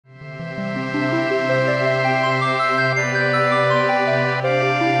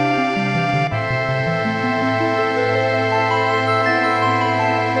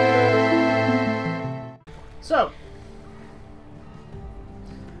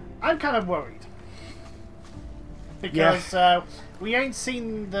I'm kind of worried. Because we ain't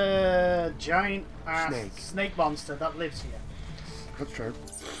seen the giant snake monster that lives here. That's true.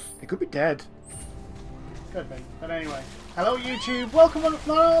 It could be dead. Could be. But anyway. Hello YouTube, welcome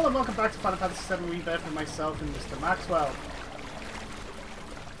all, and welcome back to Final Fantasy VII Rebirth with myself and Mr. Maxwell.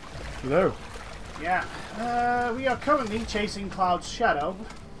 Hello. Yeah. We are currently chasing Cloud's shadow.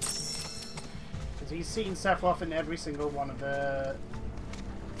 Because he's seen Sephiroth in every single one of the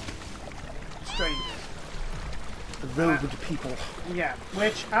strangers. A relevant people. Yeah,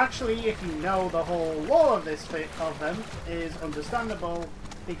 which actually, if you know the whole lore of this of them, is understandable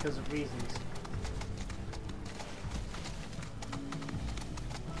because of reasons.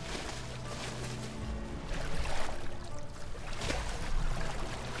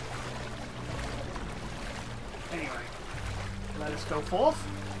 Anyway, let us go forth.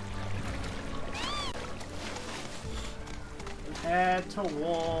 Head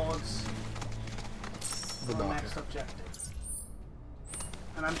towards the next objective.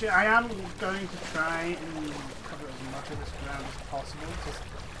 And I am going to try and cover as much of this ground as possible to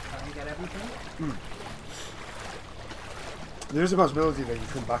try and get everything. There's a possibility that you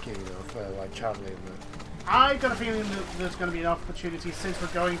come back here, you know, for like traveling. I've got a feeling that there's going to be an opportunity since we're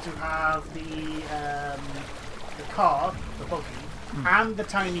going to have the car, the buggy, and the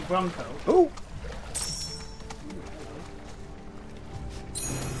tiny Bronco. Oh!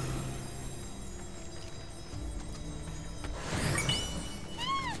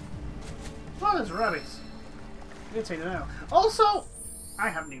 Oh, there's rabbits. Good to know. Also, I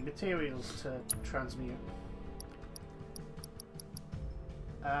have new materials to transmute.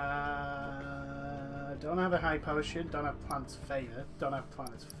 Don't have a high potion, don't have planet's favor, don't have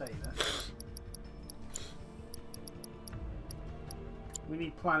planet's favor. We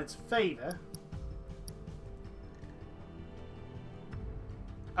need planet's favor.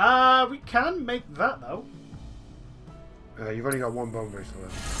 We can make that though. You've only got one bone bracelet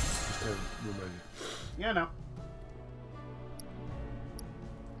left. Just to remind you. Yeah, no.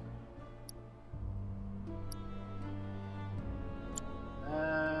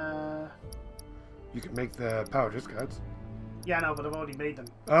 You can make the power discards. Yeah, no, but I've already made them.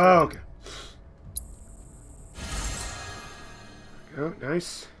 Oh, okay. There we go,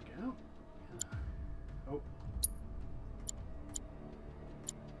 nice. There we go. Oh.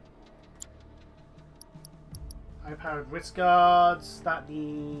 High-powered wrist guards. That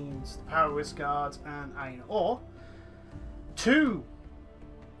needs the power wrist guards and iron ore. 2.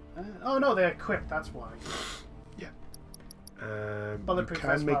 Oh no, they're equipped. That's why. Yeah. You Bulletproof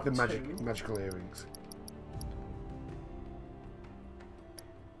can make the vest level 2. magical earrings.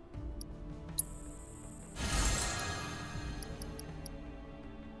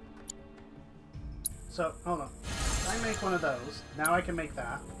 So, hold on. If I make one of those, now I can make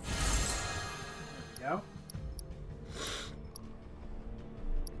that. There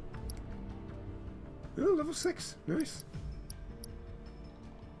we go. Oh, level 6. Nice.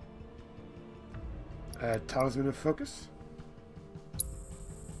 Talisman of Focus.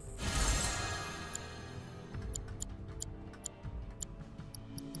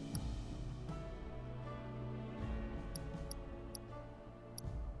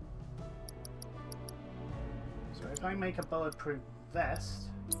 So if I make a bulletproof vest,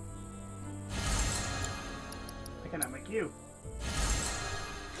 I can now make you.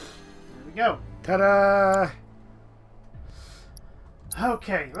 There we go. Ta-da!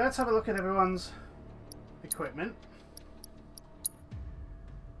 Okay, let's have a look at everyone's equipment.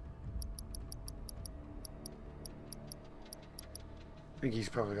 I think he's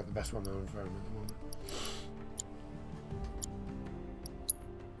probably got the best one on for him at the moment.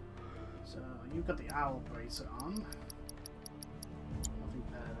 So you've got the owl bracer on. Nothing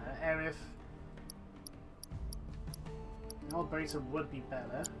better there. Aerith. The owl bracer would be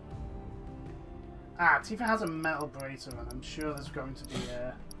better. Ah, Tifa has a metal bracer on. I'm sure there's going to be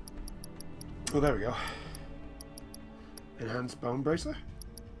a... Oh, there we go. Enhanced bone bracelet?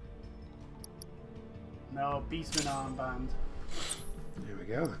 No, Beastman armband. There we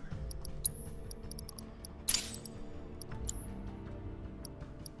go then.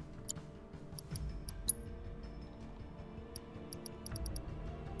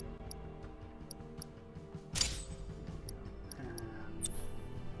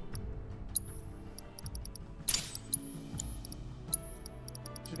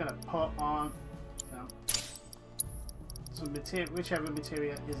 Just gonna put on some material, whichever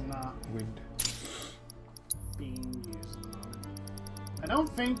material is not Wind. being used at the moment. I don't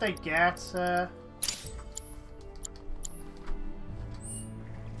think they get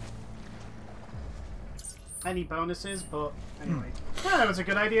any bonuses, but anyway. Yeah, that was a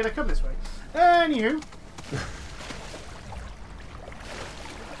good idea to come this way. Anywho.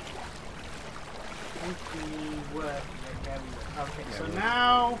 Okay, so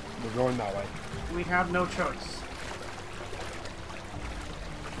now we're going that way. We have no choice.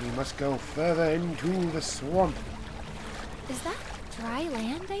 We must go further into the swamp. Is that dry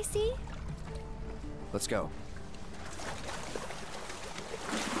land I see? Let's go.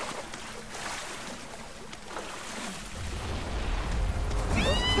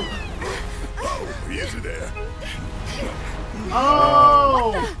 Easy there.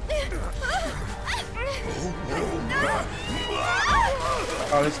 Oh!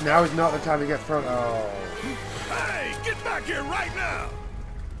 Oh, this now is not the time to get thrown. Oh. Hey, get back here right now!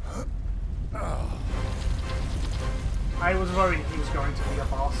 I was worried he was going to be a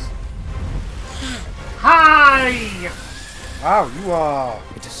boss. Hi! Wow, you are.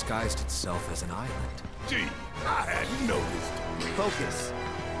 It disguised itself as an island. Gee, I hadn't noticed. Focus.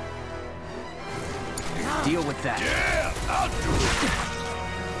 Deal with that. Yeah, I'll do it.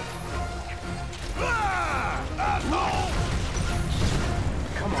 Asshole!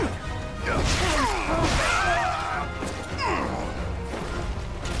 Come on.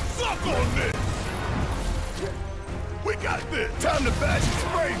 Suck on this! We got this! Time to bash its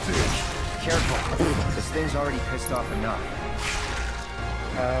brains in! Careful. This thing's already pissed off enough.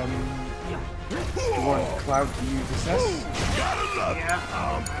 Do you want Cloud to use assess? Gotta love it!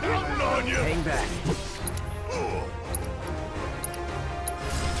 I'm counting on you! Hang back.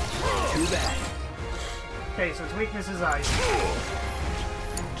 Too bad. Okay, so its weakness is ice.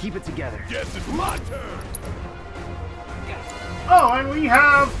 Keep it together. Guess it's my turn! Oh, and we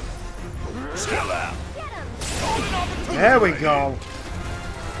have... Chill out! Golden opportunity! There we go.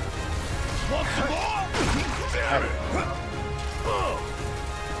 Want some more? Damn it!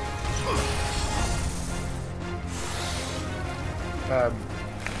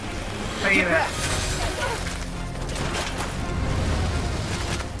 Say that.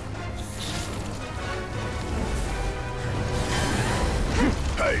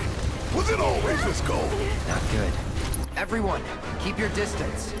 Hey, was it always this cold? Not good. Everyone, keep your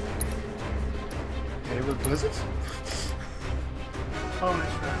distance. Hit it with blizzards?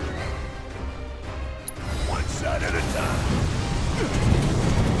 Bonus round. One shot at a time.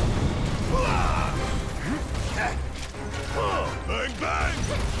 Bang, bang!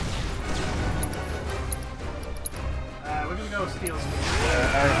 We're gonna go steal some.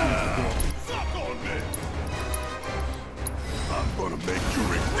 Suck on me! I'm gonna make you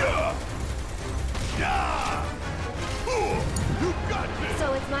regret. Yeah! You got this! So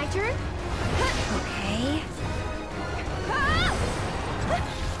it's my turn? Okay.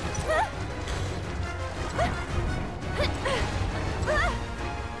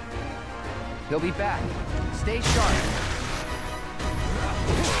 He'll be back. Stay sharp.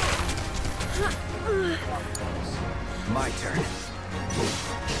 My turn.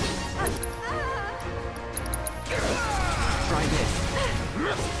 Try this.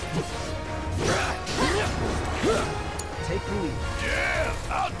 Take the lead. Yeah,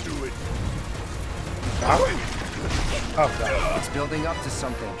 I'll do it! Oh, God. It's building up to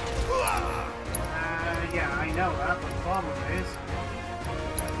something. Yeah, I know that, but the problem is...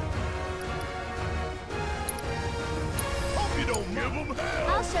 Hope you don't give them hell!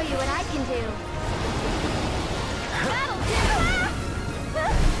 I'll show you what I can do. That'll do!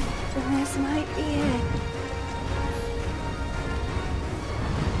 This might be it.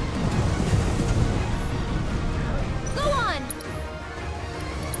 Go on!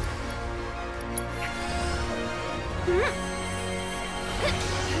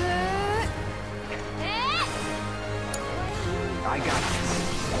 I got this.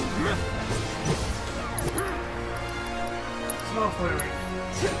 Snow flurry.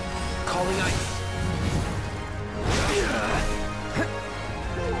 Calling ice.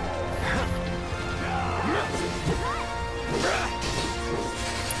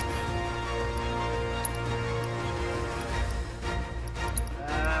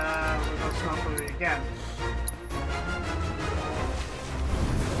 We'll go snow flurry again.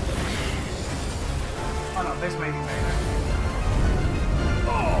 Oh no, this may be better.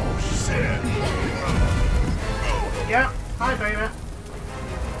 Oh, shit! Yeah, hi baby.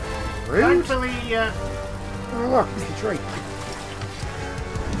 Rude. Thankfully, Oh, look, it's the tree.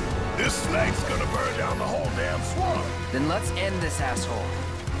 This snake's gonna burn down the whole damn swamp! Then let's end this asshole.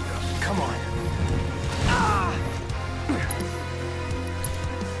 Come on. Ah!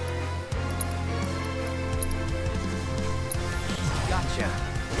 Gotcha.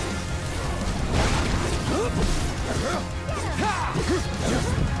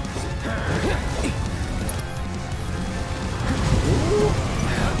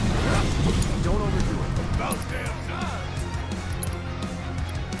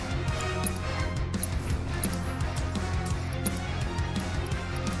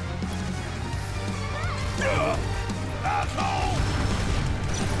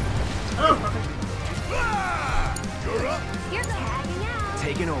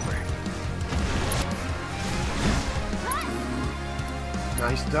 taking over.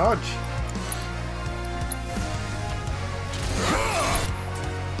 Nice dodge.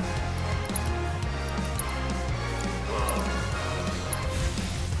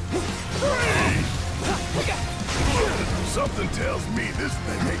 Something tells me this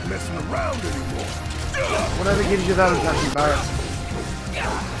thing ain't messing around anymore. Whatever gives you that is not embarrassing.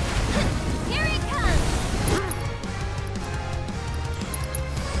 Here it comes!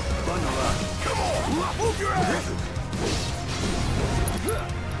 Bundle up. Come on, move your asses.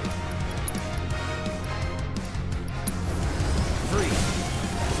 Free.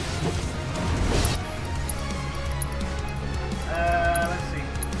 Let's see.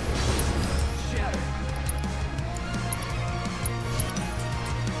 Shatter.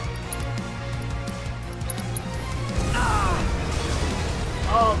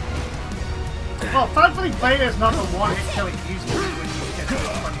 Oh. Well, thankfully Beta is not the one hit killing used to be when you get to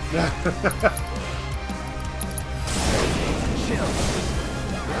 20 feet. Chill.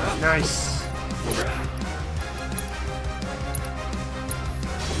 Nice.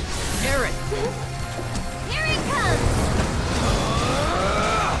 Aaron. Here it comes!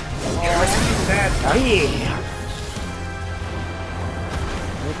 Oh, I see he's dead. Oh yeah.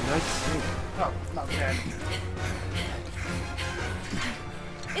 Nice save. Oh, not dead.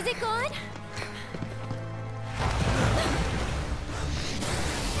 Is it gone?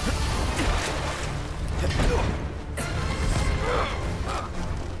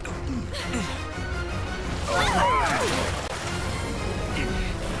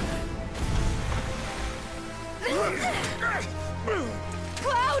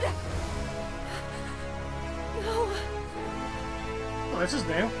 Cloud! No. Oh, this is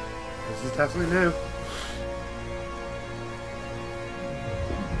new. This is definitely new.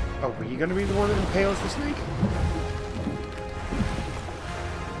 Oh, were you gonna be the one that impales the snake?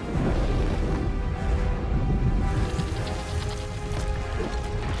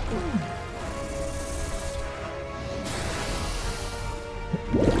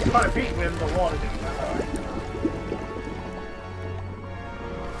 Quite a feet with the water doing that, alright.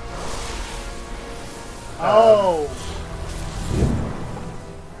 Oh!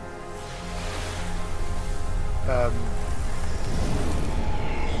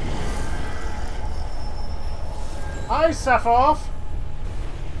 Hi, Sephiroth!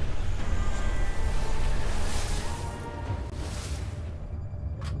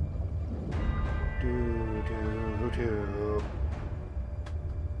 Do.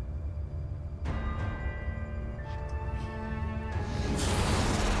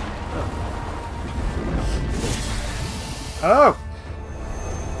 Oh!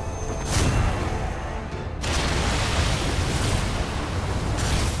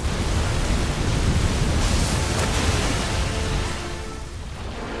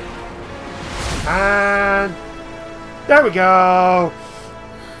 And there we go.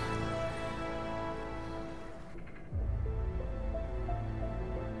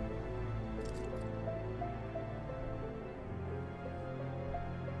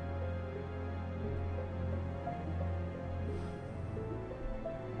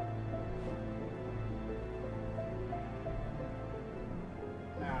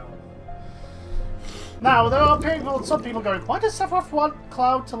 Now, there are people, some people going, why does Sephiroth want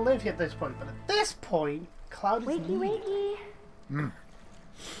Cloud to live here at this point? But at this point, Cloud is Wakey.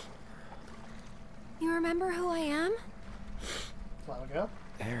 You remember who I am? Flower Girl.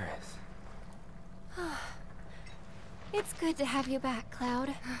 Aerith. It's good to have you back,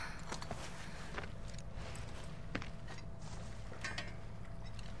 Cloud.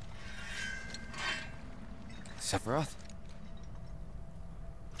 Sephiroth?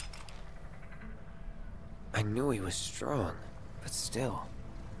 I knew he was strong, but still.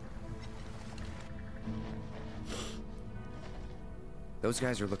 Those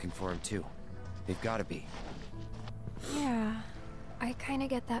guys are looking for him too. They've got to be. Yeah, I kind of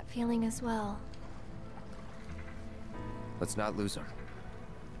get that feeling as well. Let's not lose him.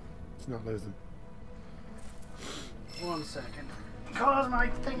 Let's not lose them. 1 second. Because my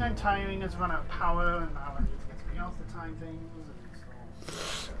thing I'm timing has run out of power, and now I need to get something else to time things, and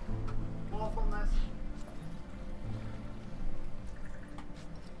it's all awfulness.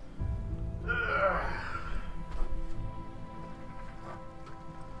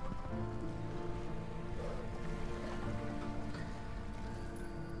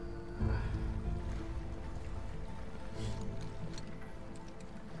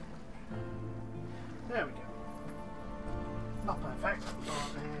 There we go. Not perfect, but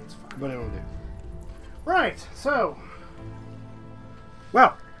it's fine. But it will do. Right, so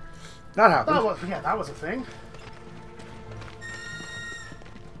Well, that happened. that was a thing.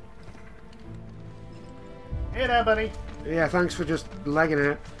 Hey there, buddy. Yeah, thanks for just legging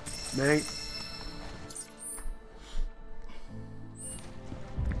it, mate.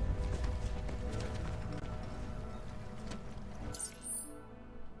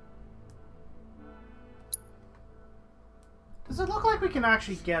 Does it look like we can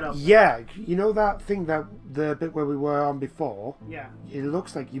actually get up? Yeah, you know that thing, that the bit where we were on before? Yeah. It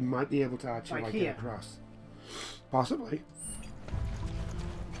looks like you might be able to actually Like get here? across. Possibly.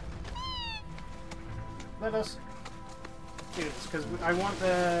 Let us do this, because I want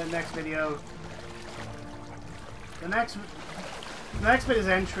the next video... The next bit is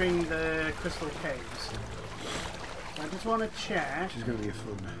entering the crystal caves. I just want to check... Which is going to be a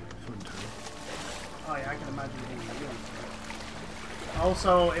fun time. Oh yeah, I can imagine it being good.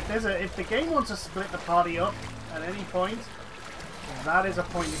 Also, if the game wants to split the party up at any point, that is a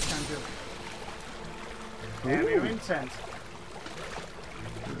point it can do. Area intent.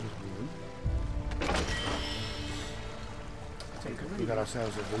 We got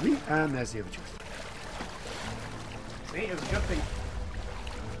ourselves a relief, and there's the other chest. See, it was a good thing.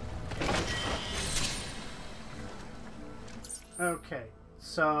 Okay,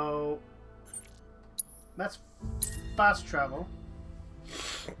 so let's fast travel.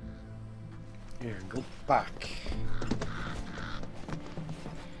 Here, and go back.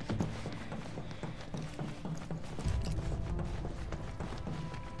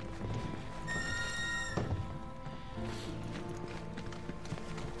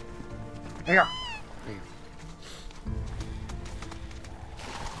 There you go. There you go.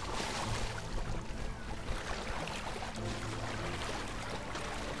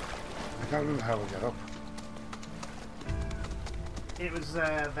 I can't remember how we got up. It was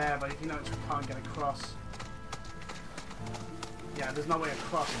there, but if you notice, we can't get across. Yeah, there's no way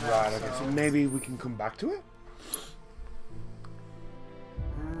across there. Right, okay, so maybe we can come back to it?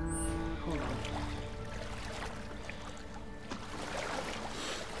 Hold on.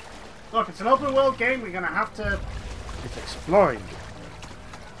 Look, it's an open world game. We're gonna have to It's exploring.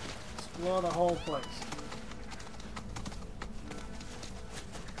 explore the whole place.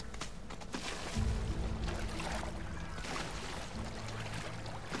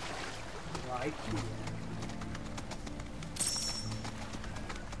 Right here.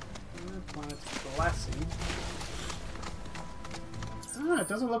 Planet's blessing. Ah, it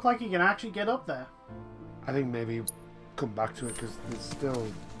doesn't look like you can actually get up there. I think maybe come back to it because there's still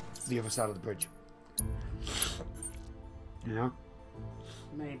the other side of the bridge. You know?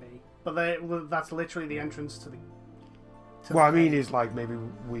 Maybe. But well, that's literally the entrance to the... What I mean is, like, maybe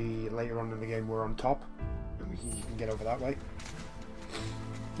we, later on in the game, we're on top and you can get over that way.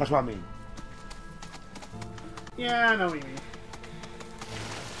 That's what I mean. Yeah, I know what you mean.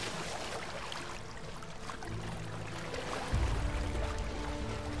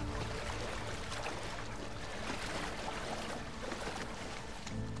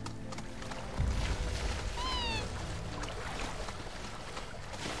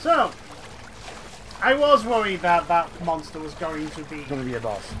 So, I was worried that that monster was going to be It's going to be a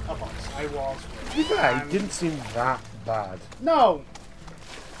boss. a boss. I was worried. To be fair, it didn't seem that bad. No!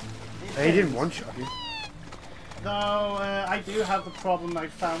 He didn't one-shot you. Though, I do have the problem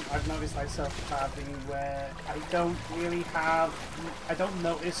I've noticed myself having where I don't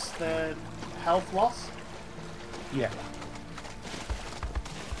notice the health loss. Yeah.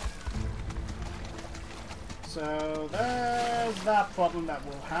 So there's that problem that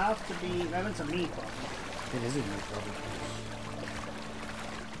will have to be, and it's a me problem. It is a new problem.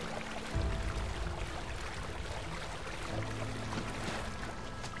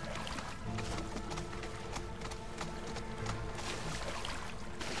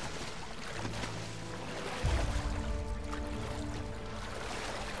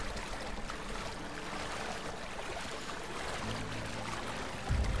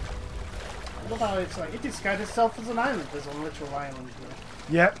 I love how it's like, it disguised itself as an island. There's a literal island here.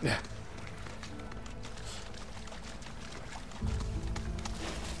 Yep.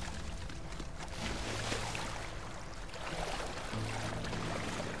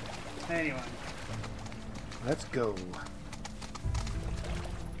 Anyway. Let's go.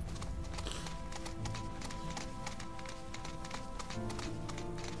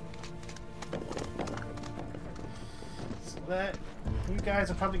 So that, you guys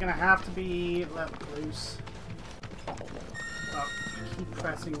are probably going to have to be let loose. Oh, keep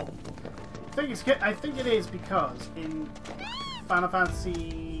pressing. I think it is because in Final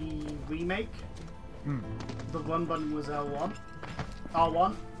Fantasy Remake, the run button was L1.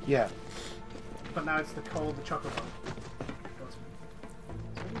 R1. Yeah. But now it's the chocolate button.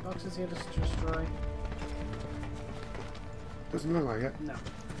 Any boxes here to destroy? Doesn't look like it. No.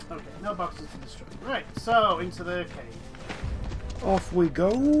 Okay, no boxes to destroy. Right, so into the cave. Off we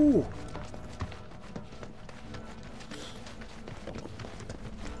go.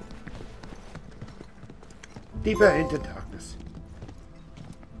 Deeper into darkness.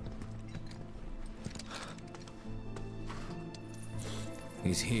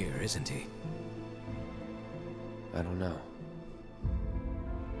 He's here, isn't he? I don't know.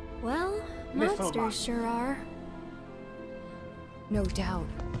 Well, monsters sure are. No doubt.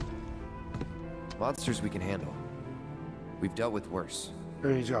 Monsters we can handle. We've dealt with worse.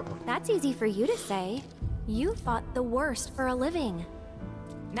 And he's got one. That's easy for you to say. You fought the worst for a living.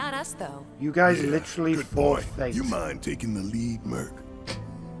 Not us, though. You guys Yeah, literally good fought boy. fate. You mind taking the lead, Merc?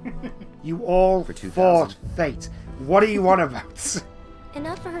 You all For 2000. fought fate. What are you on about?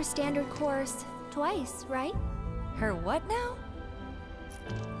 Enough for her standard course twice, right? Her what now?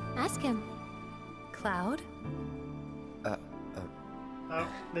 Ask him. Cloud? Oh,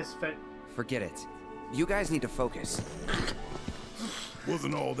 this fit. Forget it. You guys need to focus.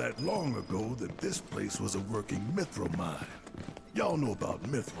 Wasn't all that long ago that this place was a working mithril mine. Y'all know about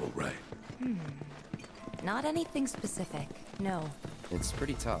mithril, right? Not anything specific, no. It's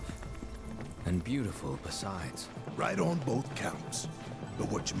pretty tough. And beautiful besides. Right on both counts. But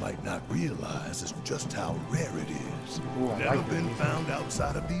what you might not realize is just how rare it is. Ooh, I Never like been it. found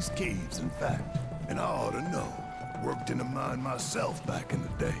outside of these caves, in fact. And I ought to know. Worked in a mine myself back in the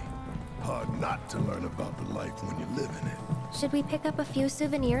day. Hard not to learn about the life when you live in it. Should we pick up a few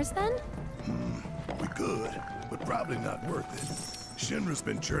souvenirs then? We could, but probably not worth it. Shinra's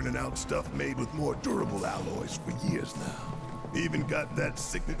been churning out stuff made with more durable alloys for years now. Even got that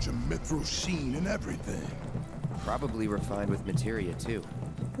signature mithril sheen and everything. Probably refined with materia too.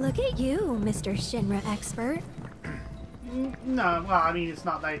 Look at you, Mr. Shinra expert. No, well, I mean, it's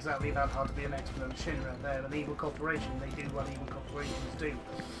not that exactly that hard to be an expert on Shinra. They're an evil corporation. They do what evil corporations do.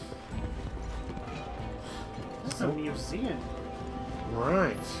 This is a museum.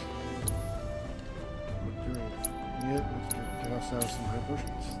 Right. What do we? Yeah, let's get ourselves some high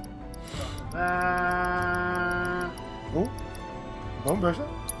potions. Oh, bone bracelet.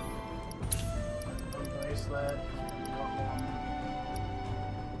 Bone bracelet. Got one.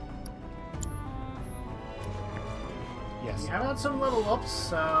 Yes. We have had some level ups,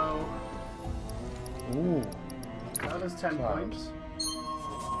 so Ooh, that is 10 Cloud. points.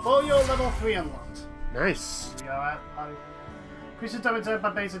 For your level 3 unlocked. nice. We are at increases damage dealt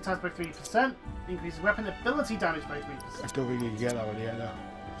by base attacks by 3%. Increases weapon ability damage by 3%. I don't think you can get that one yet, though.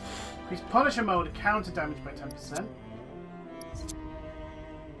 Increase Punisher mode counter damage by 10%.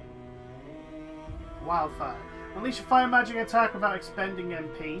 Wildfire. Unleash a fire magic attack without expending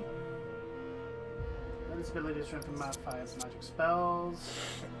MP. This ability to strengthen modifier magic spells.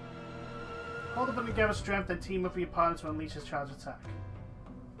 Hold up and gather strength, then team up with your partner to unleash his charge attack.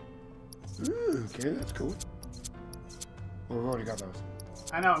 Okay, that's cool. Well, we've already got those.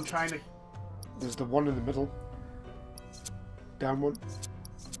 I know, I'm trying to. There's the one in the middle. Down one.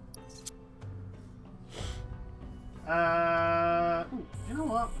 Ooh, you know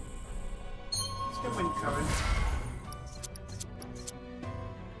what? Let's get wind current.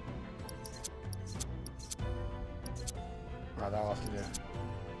 Right, that'll have to do.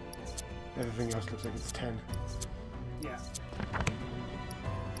 Everything else looks like it's 10. Yeah.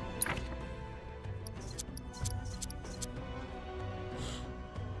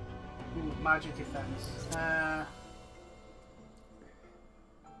 Ooh, magic defense.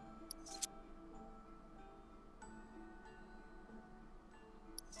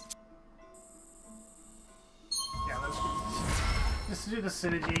 Yeah, let's do the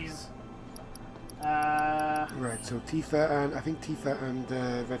synergies. Right, so Tifa and I think Tifa and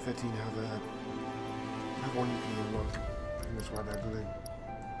Red 13 have one you can unlock. I think that's why they're blue.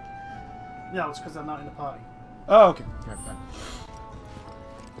 No, it's because they're not in the party. Oh, okay. Right, fine.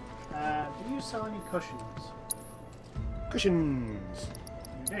 Do you sell any cushions? Cushions.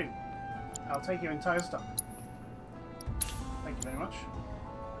 You do. I'll take your entire stock. Thank you very much.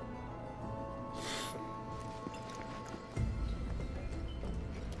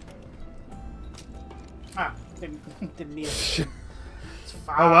 Ah, didn't need it. It's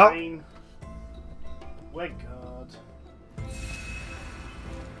fine. Oh, well. We're good.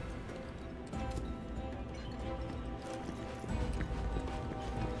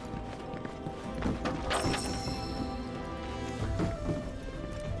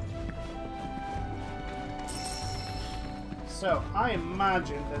 So, I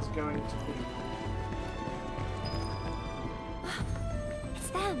imagine there's going to be... It's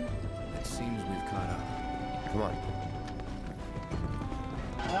them. It seems we've caught up. Come on.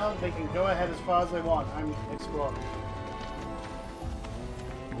 Well, they can go ahead as far as they want. I'm exploring.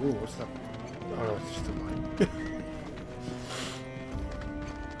 Ooh, what's that? Oh no, it's just a mine.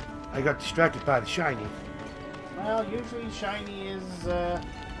 I got distracted by the shiny. Well, usually shiny is an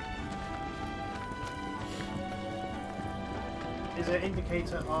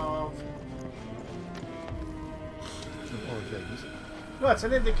indicator of. Or things. Well, it's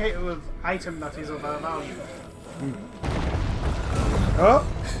an indicator of item that is of value. Oh!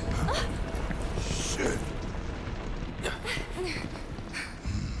 Shit.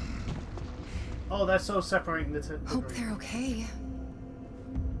 Oh, they're so separating the two. Hope they're okay.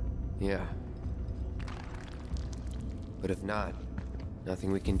 Yeah. But if not,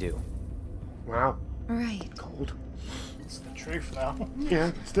 nothing we can do. Wow. Right. Cold. It's the truth, though.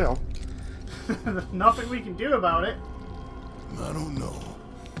 Yeah, still. There's nothing we can do about it. I don't know.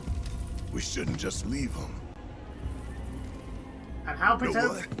 We shouldn't just leave them. And how You know pretend?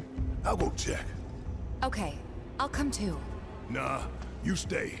 what? I'll go check. Okay, I'll come too. Nah, you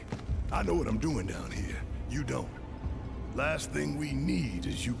stay. I know what I'm doing down here. You don't. Last thing we need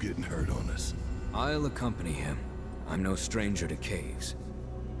is you getting hurt on us. I'll accompany him. I'm no stranger to caves.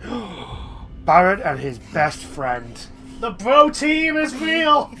 Barrett and his best friend. The bro team is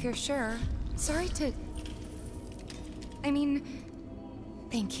real. If you're sure. Sorry to... I mean...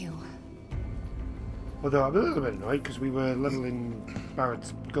 Thank you. Although I'm a little bit annoyed because we were leveling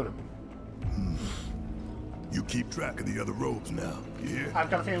Barrett's gun up. You keep track of the other robes now, yeah? I've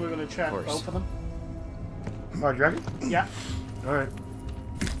got a feeling we're going to check course. both of them. Oh, do you reckon? Yeah. Alright.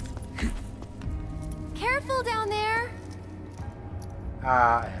 Careful down there.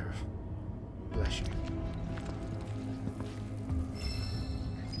 Ah, Aerith. Bless you.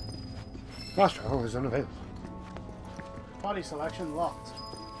 Fast travel is unavailable. Body selection locked.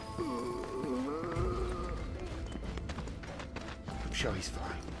 I'm sure he's fine.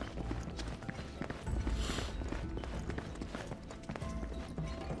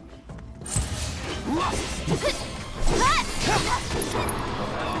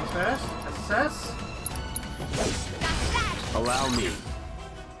 First, assess. Allow me.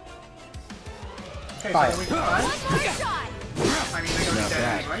 Okay, Fire. so we can fire. I mean, they're going to Not be dead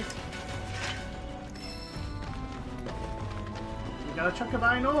bad. anyway. We got a chunk of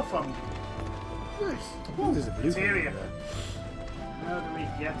iron ore from Nice. Oh, there's a blue thing Materia. there. How do we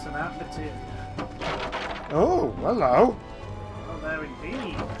get to that materia? Oh, hello. Oh, there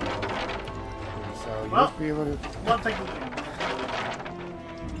indeed. So you Well- must be able to... One thing we can.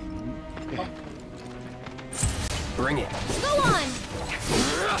 Bring it. Go on.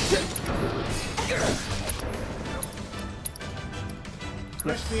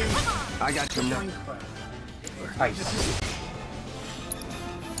 Christian I got your number. Minecraft. Nice.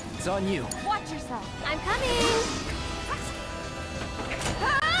 It's on you. Watch yourself. I'm coming.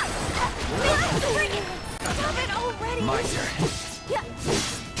 Stop it already. My turn. Yeah.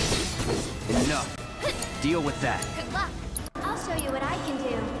 Enough. Deal with that. Good luck. I'll show you what I can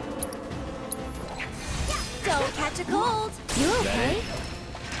do. Don't catch a cold. You okay?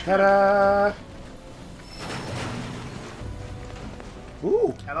 Ta-da!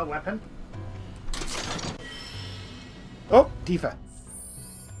 Ooh. Hello, weapon. Oh, Tifa.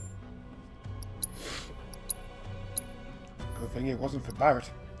 Good thing it wasn't for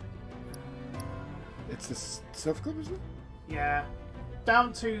Barrett. It's the Silph Club, isn't it? Yeah.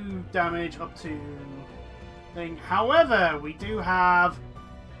 Down to damage, up to thing. However, we do have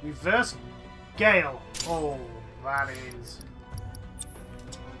reverse gale. Oh, that is.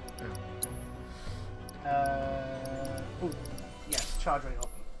 Oh, yes, charge rate up.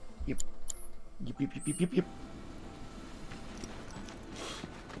 Yep. Yep, yep, yep, yep, yep, yep.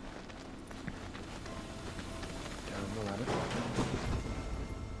 Down the ladder.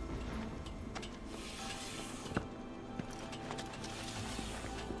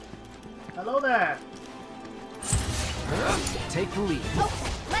 Hello there. Take the lead.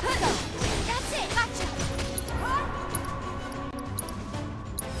 Let's go. That's it. Gotcha.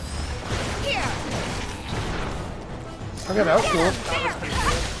 Here. Okay, that was cool.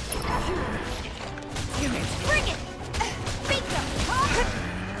 Bring it. Beat them.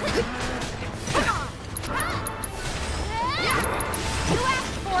 Come on. You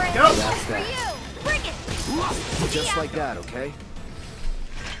asked for it. Go. That's For that. you. Bring it. Just like that, okay?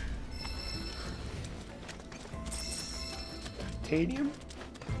 Titanium?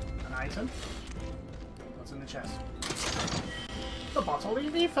 An item. What's in the chest? The bottle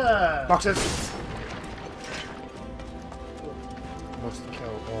of ether. Boxes! Must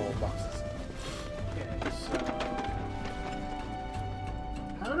kill all boxes. Okay, so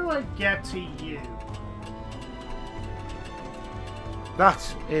how do I get to you?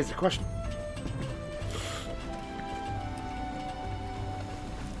 That is the question.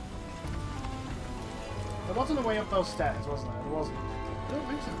 wasn't a way up those stairs, wasn't there? It wasn't. I don't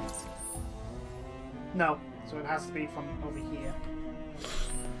think so. No. So it has to be from over here.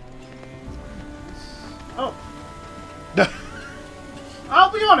 Oh. I'll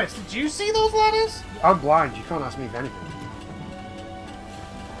be honest, did you see those ladders? I'm blind, you can't ask me if anything.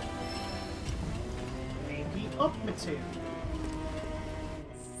 Maybe up material.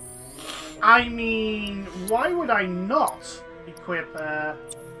 I mean, why would I not equip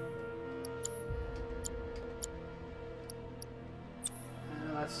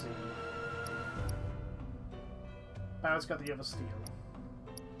let's see. Barrett's got the other steel.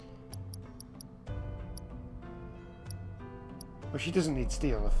 Well, she doesn't need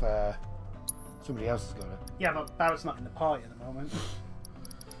steel if somebody else has got it. Yeah, but Barrett's not in the party at the moment.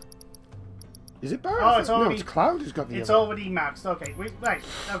 Is it Barrett? Oh, it's already... No, it's Cloud who's got the It's other. already maxed. Okay, right.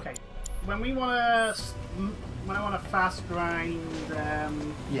 Okay. When we wanna... When I wanna fast grind...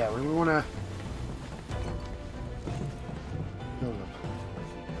 Yeah, when we wanna... Build up.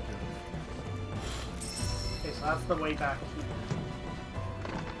 Okay, so that's the way back here.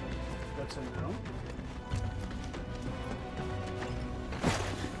 Good to know.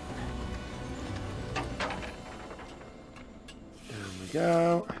 There we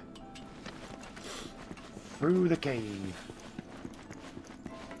go. Through the cave.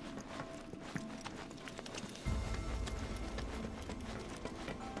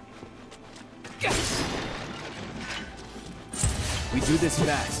 We do this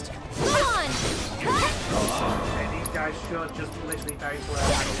fast. Come on! Okay, these guys should just literally die to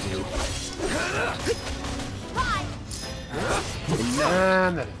Bye!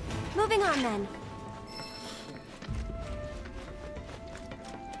 And then Moving on then.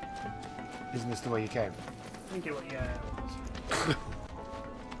 isn't this the way you came? I think it was, yeah, it was.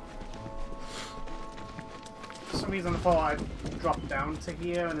 For some reason I thought I'd drop down to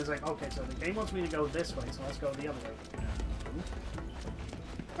here and it's like, okay, so the game wants me to go this way, so let's go the other way.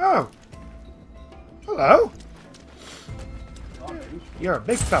 Oh! Hello! Oh, dude. You're a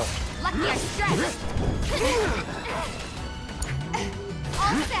big fella. Lucky I stretched!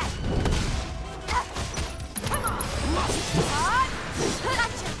 All set! Come on!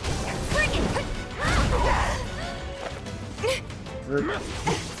 Gotcha! Bring it! Through. Hit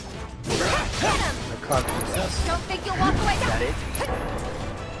him! The cloud success. Don't think you'll walk away! That it?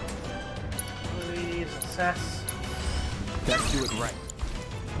 Please, success. Let's do it right.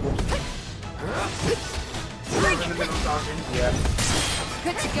 In the middle dodging. Yeah.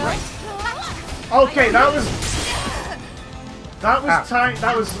 Good to go. Okay, that was tight.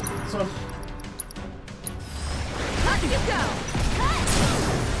 That was some. Let you go.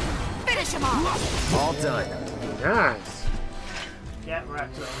 Finish him off. All done. Nice. Get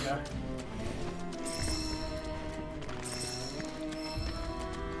wrecked, Olga.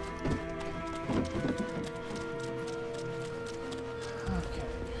 Okay.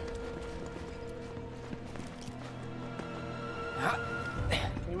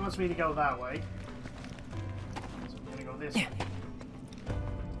 He wants me to go that way. So I'm gonna go this way.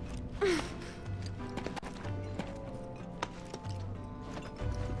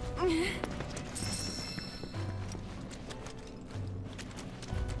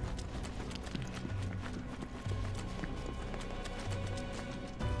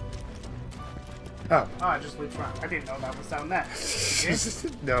 Oh. Oh, I just looped around. I didn't know that was down there.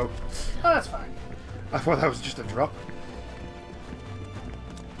 No. Oh, that's fine. I thought that was just a drop.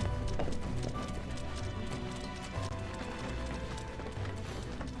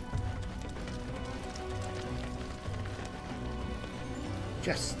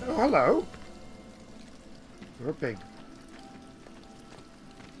 Just. Oh, hello. You're a big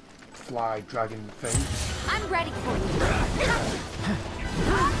fly dragon thing. I'm ready for you.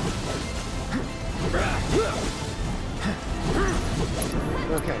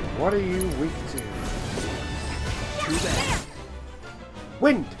 Okay, what are you weak to? Too bad.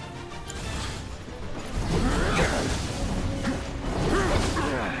 Wind!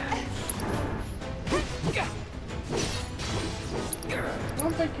 I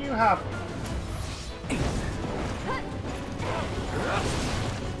don't think you have.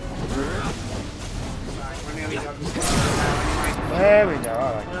 Right, we're nearly done this now anyway. There we go,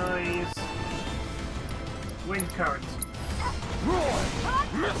 alright. Please. Wind current.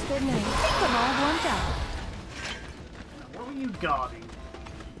 Good night. I think I'm all warmed up. What were you guarding?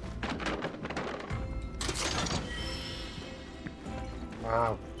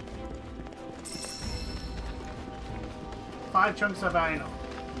 Wow. 5 chunks of iron.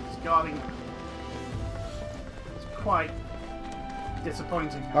 He's guarding. It's quite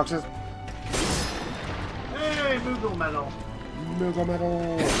disappointing. Boxes. Hey, Moogle medal. Moogle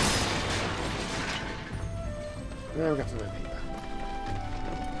medal. There we got some MP back.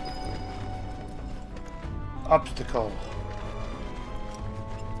 Obstacle.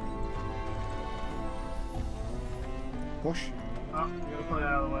 Push. Oh, you gotta pull it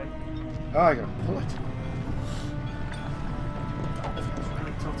out of the way. Oh, I gotta pull it. It's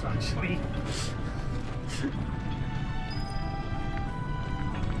really tough to actually.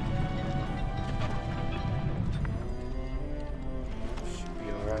 Should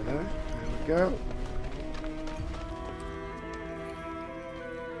be alright there. There we go.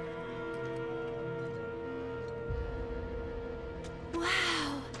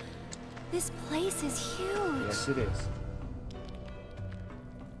 Wow. This place is huge. Yes, it is.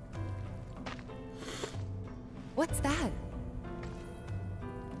 What's that?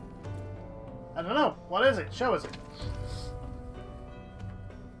 I don't know. What is it? Show us it.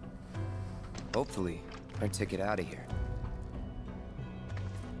 Hopefully, our ticket out of here.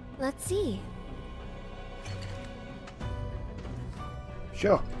 Let's see.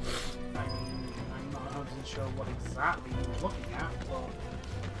 Sure. I mean, I'm not 100% sure what exactly you're looking at, but...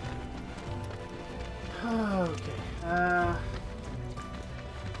 Okay,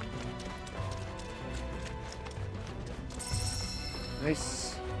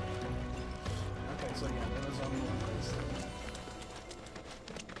 Nice. Okay, so yeah, there was only one place.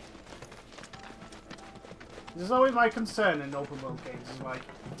 This is always my concern in open world games, is like,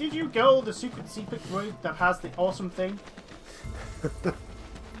 did you go the secret route that has the awesome thing?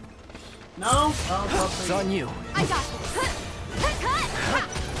 No? Oh, It's on you. I got this.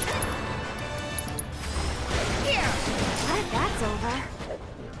 Here. Glad that's over.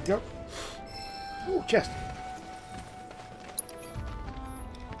 Yep. Ooh, chest.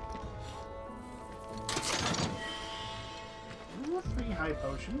 Ooh, 3 high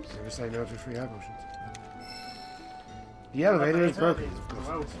potions. Never say no to free high potions. The elevator is broken. Is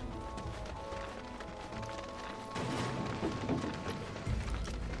broken.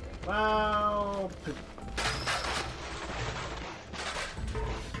 Well, poop.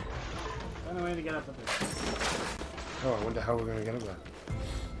 Find a way to get up the poop. Oh, I wonder how we're going to get up there.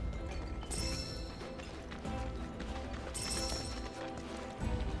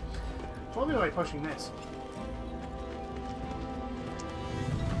 Probably by pushing this.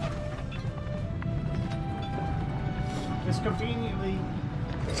 This conveniently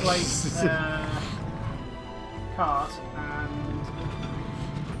placed cart and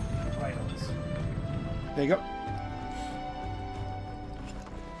rails. There you go.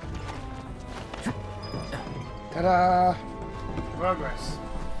 Ta-da! Progress.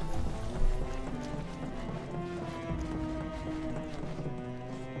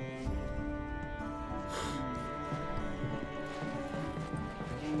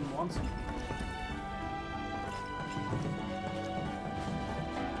 Game wants it.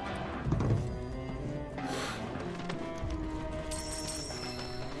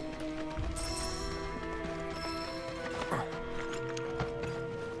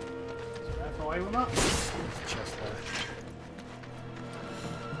 So therefore I will not. Chest there.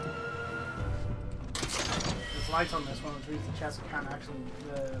 There's light on this one, which means the chest can actually,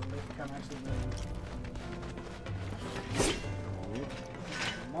 the lift can actually move.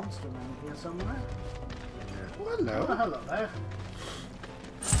 Monster man here somewhere. Well, Oh, hello. hello there.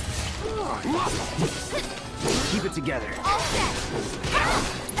 Keep it together. All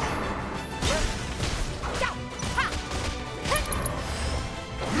set.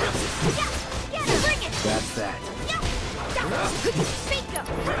 Bring it. That's that. Bingo.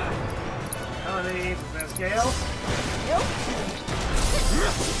 Melody, best Gale.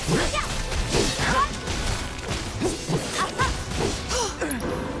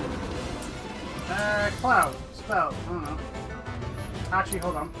 Cloud. Spell. I don't know. Actually,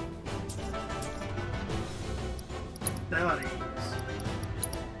 hold on. Melodies.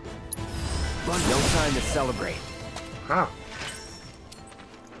 No time to celebrate. Huh.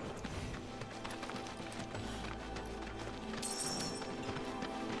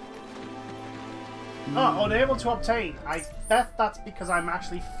 Oh, unable to obtain. I bet that's because I'm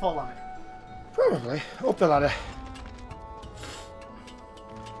actually full on it. Probably. Up the ladder.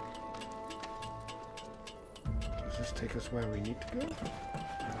 Does this take us where we need to go?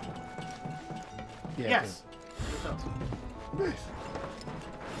 Yeah, Yes. It does. it does. Nice.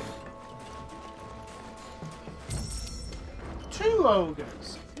 2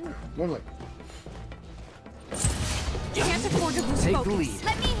 ogres. Lovely. Can't afford to lose Take the focus. lead.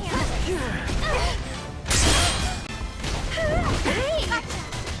 Let me handle it. Hey!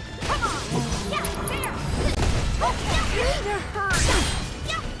 Come on! Yeah, there! You're hurt!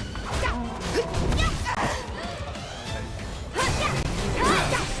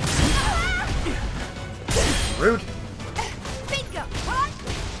 Rude.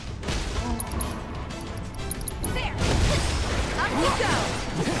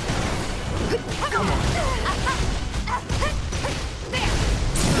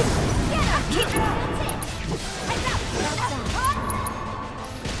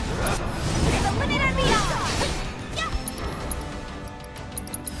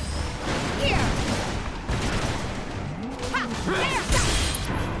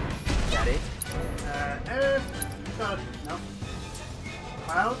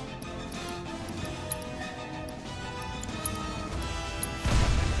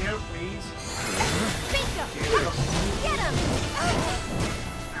 please. Bingo! Get him!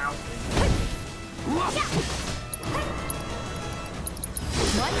 Ow.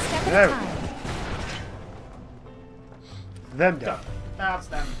 One step at There a we time. Them Go. down. That's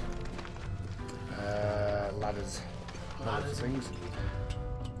them. Ladders. Ladders. Things.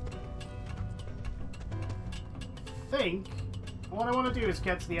 I think what I want to do is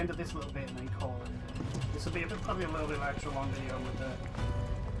get to the end of this little bit and then call it. This will be probably a little bit of extra long video with the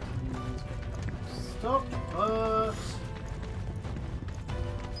stuff, but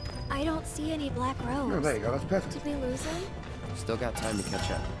I don't see any black robes. Oh, there you go. That's perfect. Did we lose them? Still got time to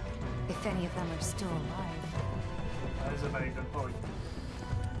catch up. If any of them are still alive. that is a very good point.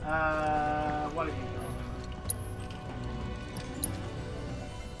 What have you got?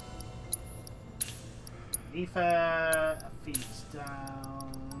 Ether feeds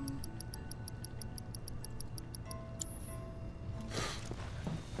down.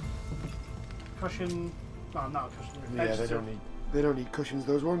 Cushion. No, not a cushion. Yeah, Edge they to- don't need cushions.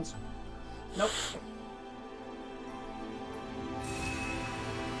 Those ones. Nope.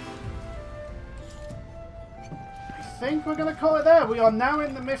 I think we're gonna call it there. We are now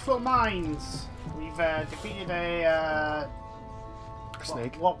in the Mithril Mines. We've defeated a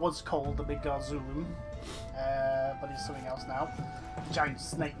Snake. what was called the Midgardsormr, but it's something else now. Giant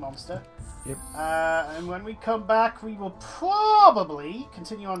snake monster. Yep. And when we come back, we will probably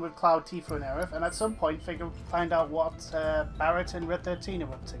continue on with Cloud, Tifa, and Aerith, and at some point find out what Barrett and Red 13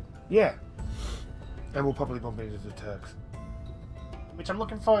 are up to. Yeah. And we'll probably bump into the Turks. Which I'm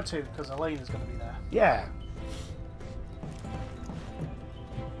looking forward to, because Elaine is going to be there. Yeah.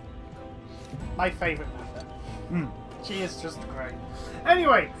 My favourite member. She is just great.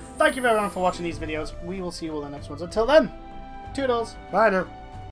 Anyway, thank you everyone for watching these videos. We will see you all in the next ones. Until then, toodles! Bye now.